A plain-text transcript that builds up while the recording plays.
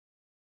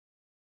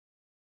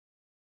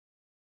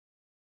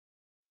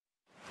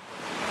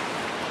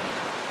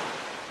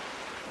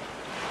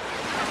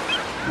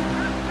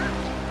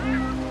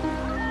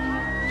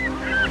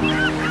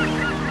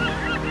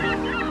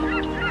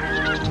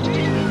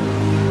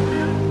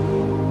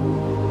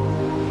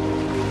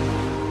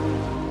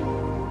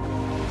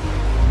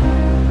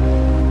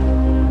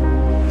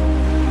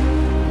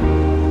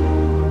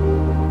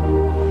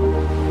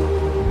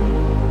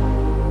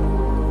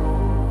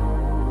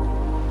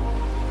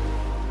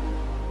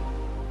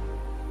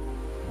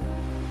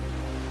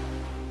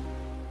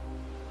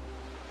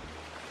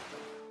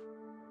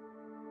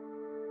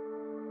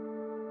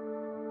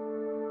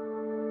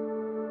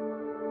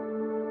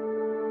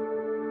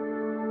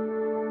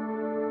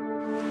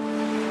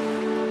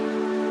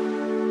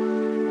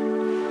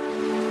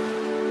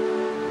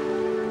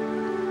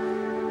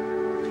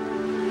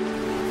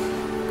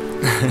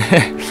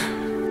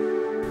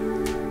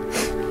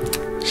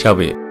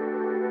Shelby,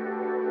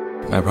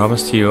 my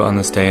promise to you on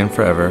this day and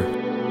forever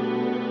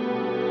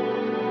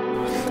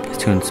is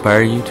to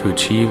inspire you to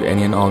achieve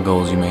any and all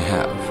goals you may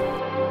have.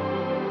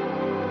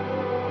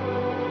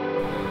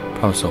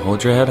 Promise to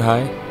hold your head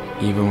high,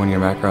 even when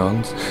your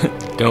macarons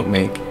don't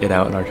make it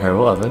out in our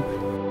terrible oven.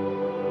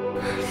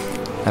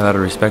 I vow to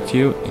respect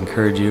you,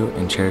 encourage you,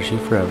 and cherish you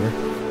forever.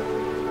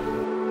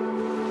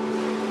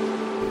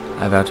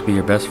 I vow to be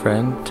your best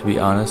friend, to be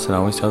honest and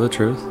always tell the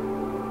truth.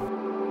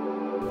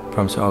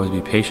 Promise to always be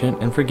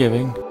patient and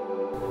forgiving,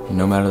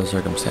 no matter the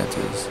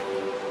circumstances.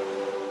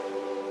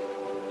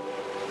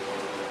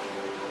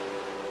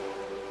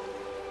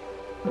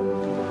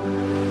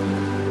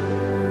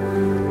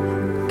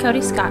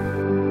 Cody Scott.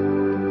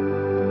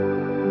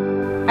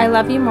 I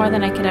love you more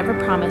than I could ever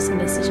promise, and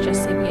this is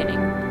just the beginning.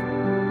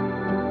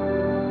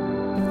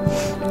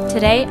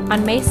 Today,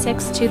 on May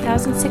 6,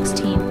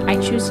 2016, I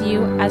choose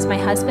you as my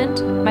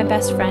husband, my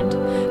best friend,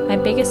 my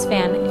biggest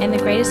fan, and the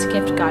greatest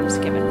gift God has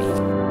given me.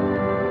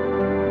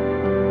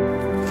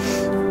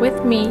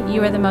 With me,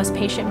 you are the most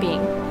patient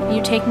being.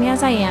 You take me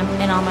as I am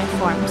in all my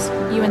forms.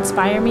 You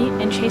inspire me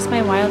and chase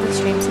my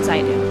wildest dreams as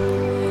I do.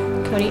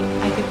 Cody,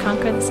 I could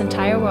conquer this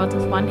entire world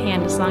with one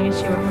hand as long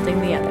as you were holding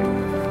the other.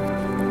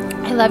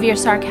 I love your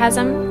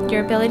sarcasm,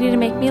 your ability to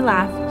make me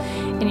laugh,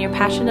 and your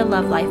passion to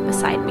love life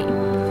beside me.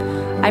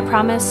 I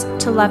promise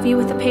to love you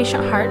with a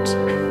patient heart,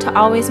 to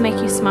always make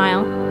you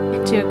smile,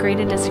 and to agree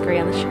to disagree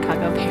on the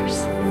Chicago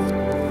Bears.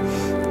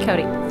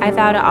 Cody, I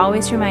vow to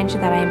always remind you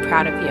that I am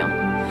proud of you.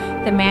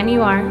 The man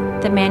you are,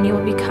 the man you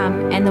will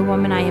become, and the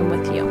woman I am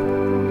with you.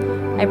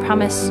 I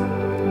promise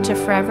to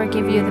forever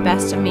give you the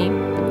best of me,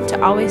 to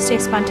always stay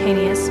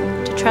spontaneous,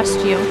 to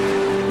trust you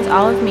with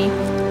all of me,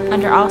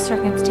 under all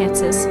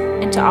circumstances,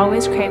 and to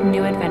always crave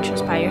new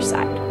adventures by your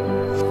side.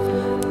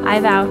 I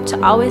vow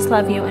to always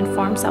love you in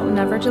forms that will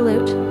never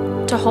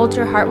dilute, to hold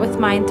your heart with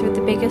mine through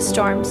the biggest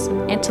storms,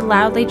 and to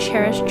loudly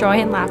cherish joy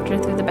and laughter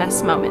through the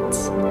best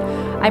moments.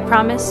 I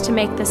promise to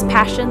make this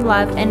passion,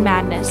 love, and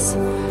madness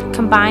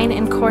combine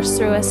and course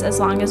through us as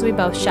long as we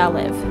both shall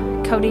live.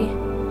 Cody,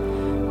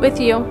 with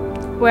you,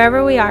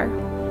 wherever we are,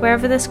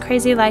 wherever this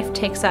crazy life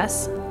takes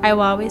us, I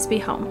will always be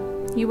home.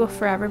 You will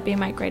forever be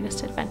my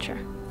greatest adventure.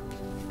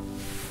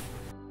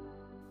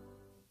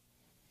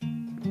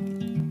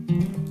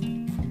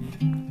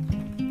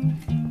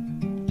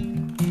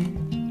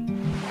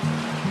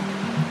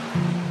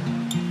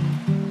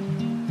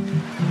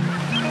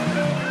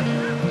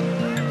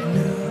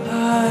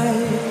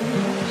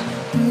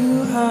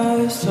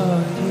 I saw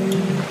you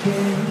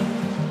again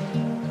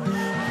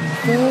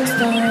first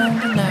time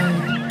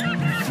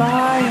tonight.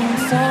 Fire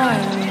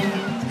inside me,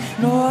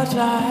 north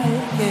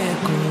like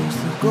echoes,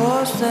 the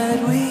ghosts that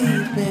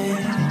we've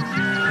been.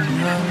 We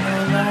are no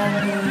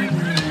longer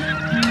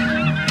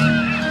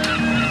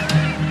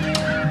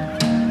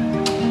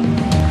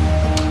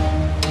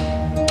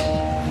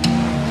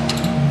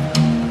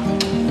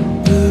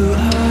blue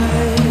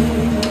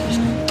eyes,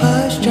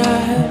 hush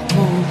child,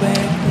 pull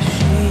back the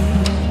sheet.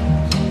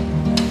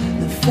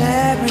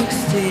 Fabric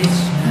stitch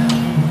now,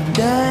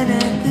 done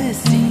at the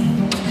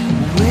seams.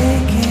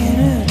 Waking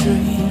a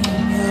dream,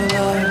 your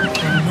love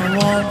no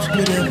one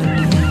could ever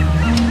need.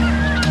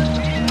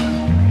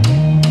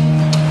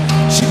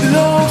 She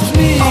belongs to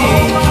me.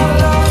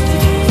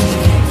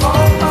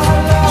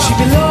 She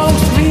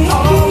belongs to me.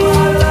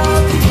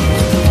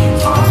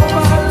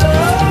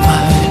 I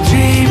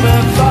dream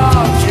of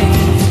our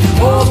dreams,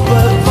 hope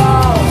of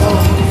our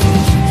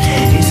hopes.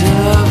 It's a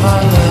love I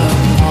love.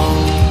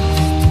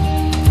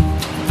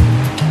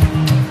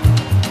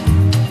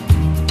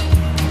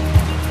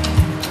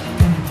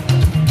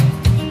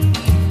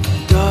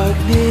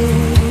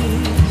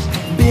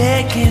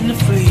 Begging to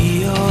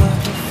free or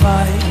to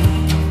fight.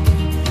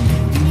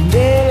 When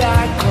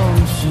daylight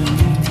comes soon,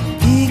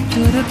 peek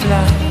through the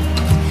blinds.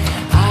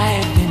 I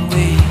have been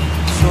waiting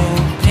so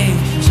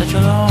patient such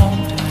a long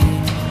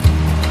time.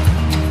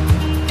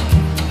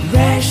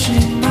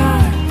 Ration my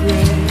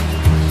breath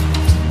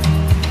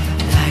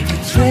like a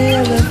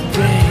trail of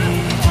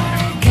bread.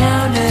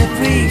 Count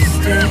every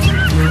step,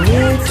 the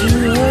way to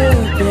her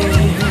bed.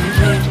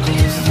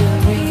 Echoes still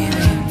ringing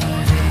in my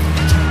head.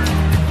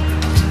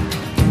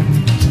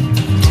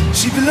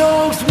 She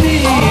belongs to me.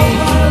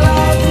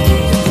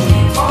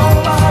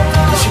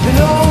 She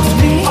belongs to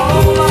me.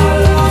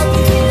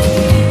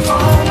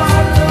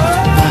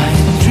 I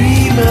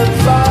dream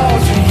of our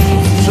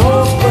dreams,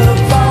 hope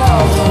of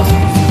our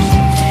hopes.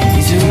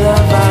 It's a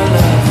love I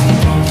love.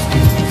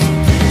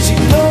 She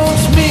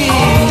belongs to me.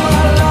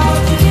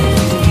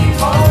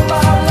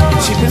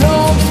 She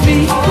belongs to me.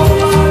 Oh,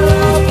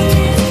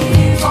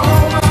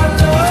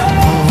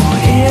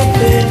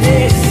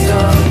 infinite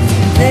sun,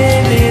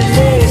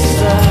 limitless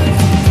sun.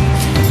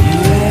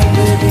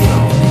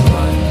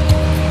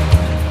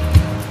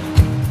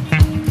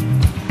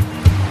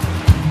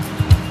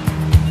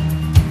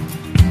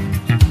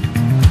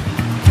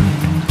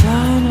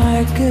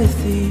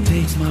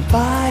 Takes my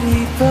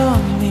body from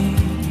me.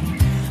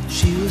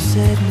 She will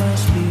set my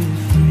spirit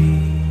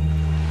free.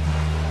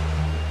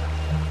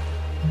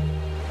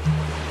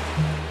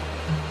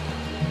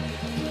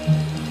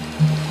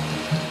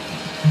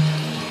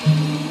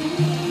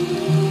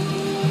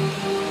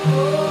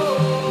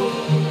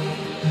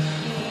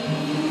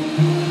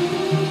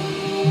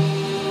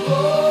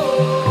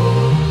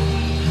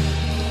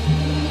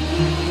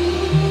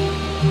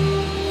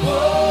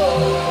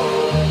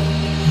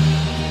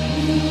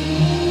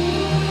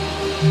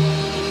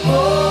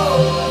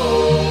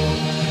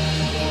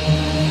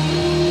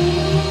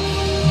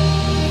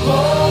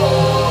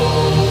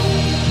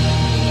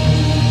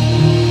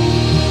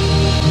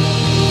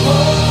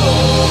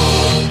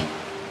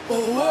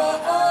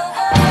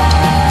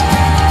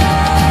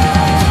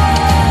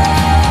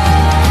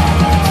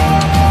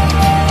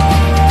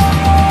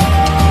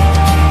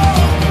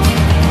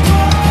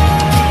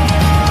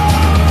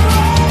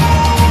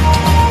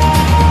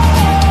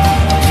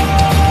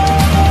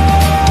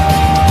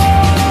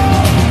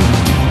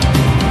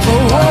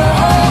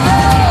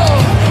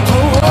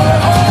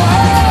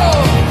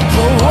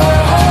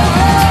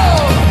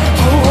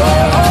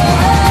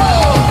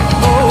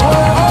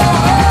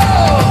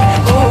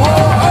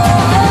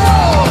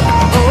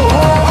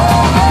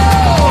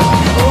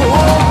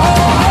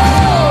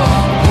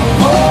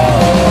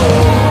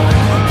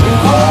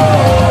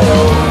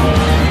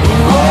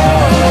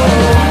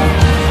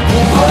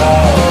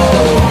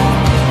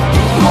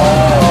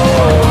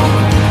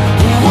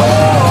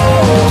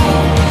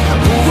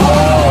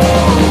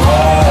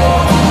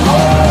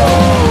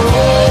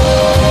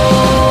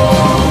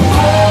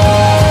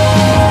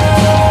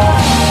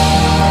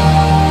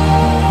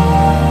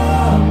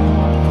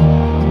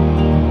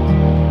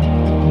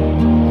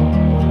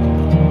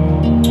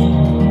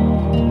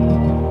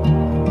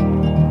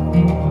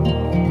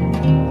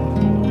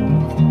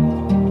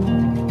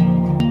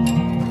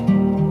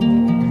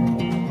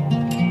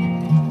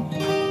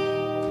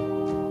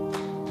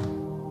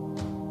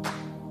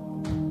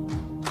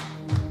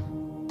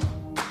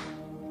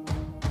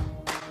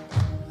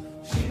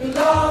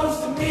 belongs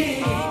to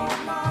me.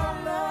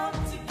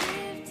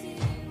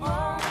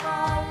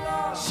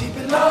 She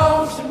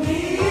belongs to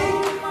me.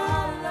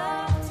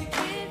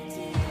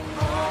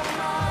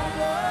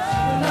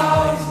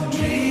 Belongs to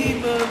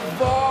dream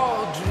of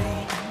all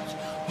dreams,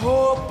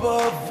 hope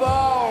of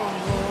all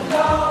hope.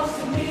 Belongs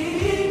to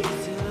me.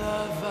 To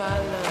love I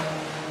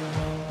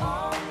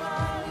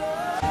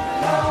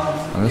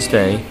love. On this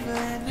day,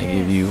 I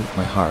give you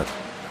my heart,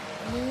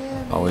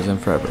 always and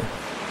forever.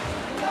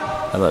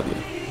 I love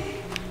you.